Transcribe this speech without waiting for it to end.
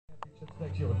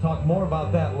We'll talk more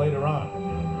about that later on.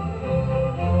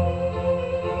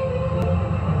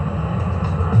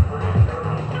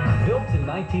 Built in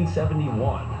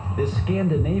 1971, this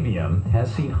Scandinavium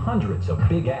has seen hundreds of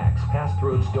big acts pass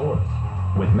through its doors,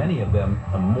 with many of them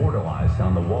immortalized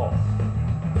on the walls.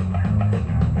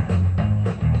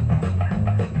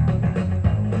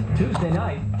 Tuesday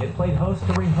night, it played host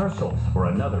to rehearsals for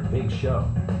another big show,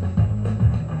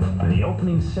 the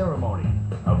opening ceremony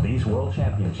of these World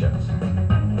Championships.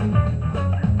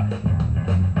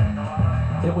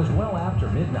 It was well after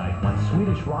midnight when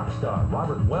Swedish rock star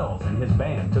Robert Wells and his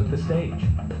band took the stage.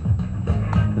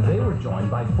 They were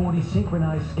joined by 40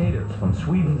 synchronized skaters from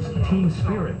Sweden's Team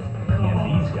Spirit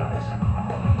and these guys.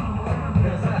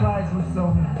 The surprise was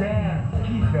some damn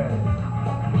ski fest.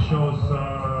 It shows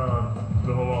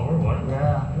the whole world, right?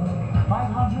 Yeah.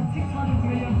 500, 600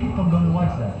 million people gonna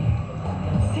watch that.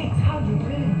 600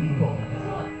 million people.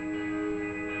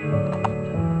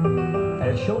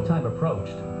 As showtime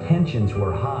approached, tensions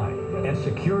were high and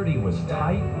security was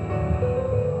tight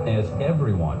as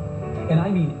everyone, and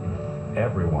I mean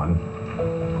everyone,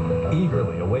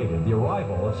 eagerly awaited the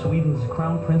arrival of Sweden's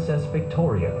Crown Princess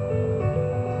Victoria.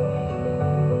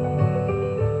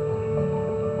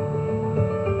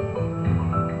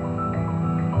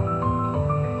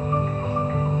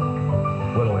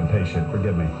 A little impatient,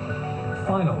 forgive me.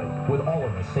 Finally, with all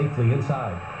of us safely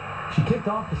inside, she kicked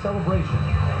off the celebration.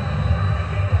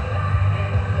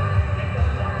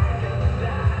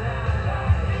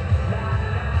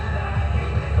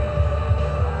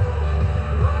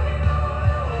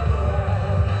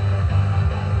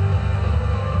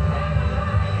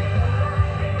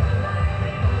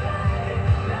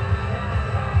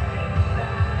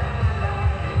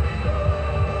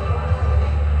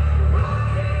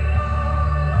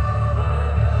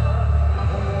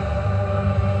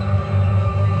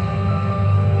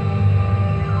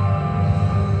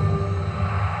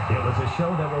 It was a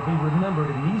show that will be remembered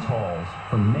in these halls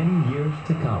for many years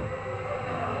to come.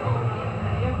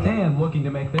 And looking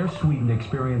to make their Sweden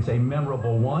experience a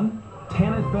memorable one,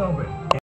 Patin Libre.